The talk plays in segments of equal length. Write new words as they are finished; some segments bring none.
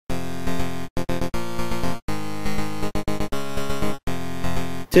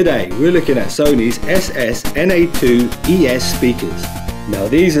Today we're looking at Sony's SS-NA2ES speakers. Now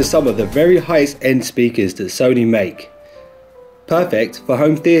these are some of the very highest end speakers that Sony make. Perfect for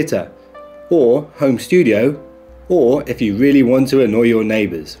home theatre, or home studio, or if you really want to annoy your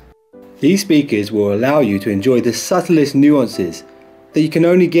neighbours. These speakers will allow you to enjoy the subtlest nuances that you can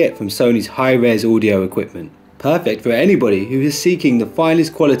only get from Sony's high-res audio equipment. Perfect for anybody who is seeking the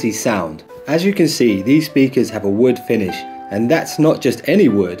finest quality sound. As you can see, these speakers have a wood finish, and that's not just any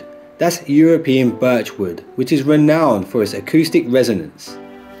wood, that's European birch wood, which is renowned for its acoustic resonance.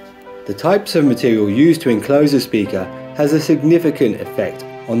 The types of material used to enclose a speaker has a significant effect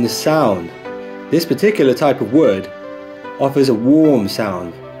on the sound. This particular type of wood offers a warm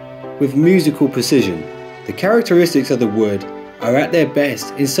sound with musical precision. The characteristics of the wood are at their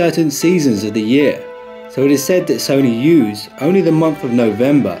best in certain seasons of the year, so it is said that Sony used only the month of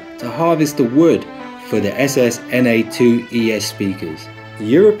November to harvest the wood for the SS-NA2ES speakers. The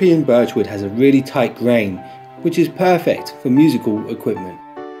European birchwood has a really tight grain, which is perfect for musical equipment.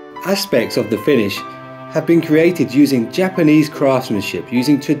 Aspects of the finish have been created using Japanese craftsmanship,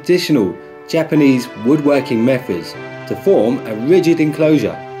 using traditional Japanese woodworking methods to form a rigid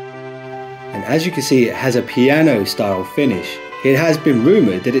enclosure. And as you can see, it has a piano style finish. It has been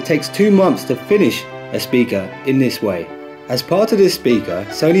rumoured that it takes 2 months to finish a speaker in this way. As part of this speaker,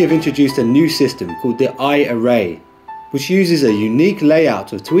 Sony have introduced a new system called the I-Array, which uses a unique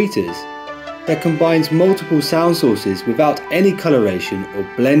layout of tweeters that combines multiple sound sources without any coloration or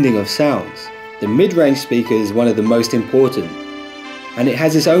blending of sounds. The mid-range speaker is one of the most important, and it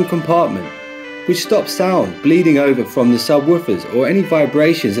has its own compartment which stops sound bleeding over from the subwoofers or any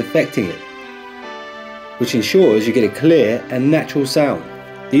vibrations affecting it, which ensures you get a clear and natural sound.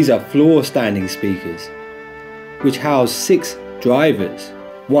 These are floor standing speakers, which house 6 drivers: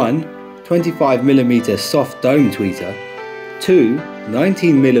 1 25mm soft dome tweeter, 2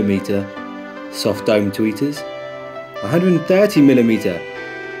 19mm soft dome tweeters, 130mm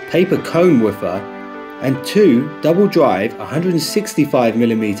paper cone woofer, and 2 double drive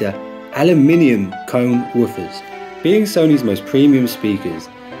 165mm aluminium cone woofers. Being Sony's most premium speakers,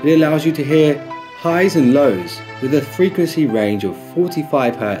 it allows you to hear highs and lows with a frequency range of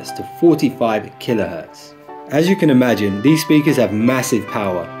 45Hz to 45 kHz. As you can imagine, these speakers have massive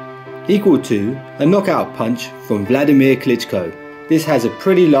power, equal to a knockout punch from Vladimir Klitschko. This has a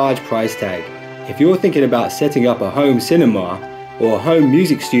pretty large price tag. If you're thinking about setting up a home cinema or a home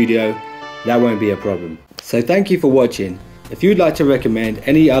music studio, that won't be a problem. So thank you for watching. If you'd like to recommend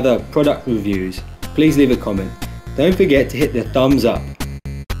any other product reviews, please leave a comment. Don't forget to hit the thumbs up.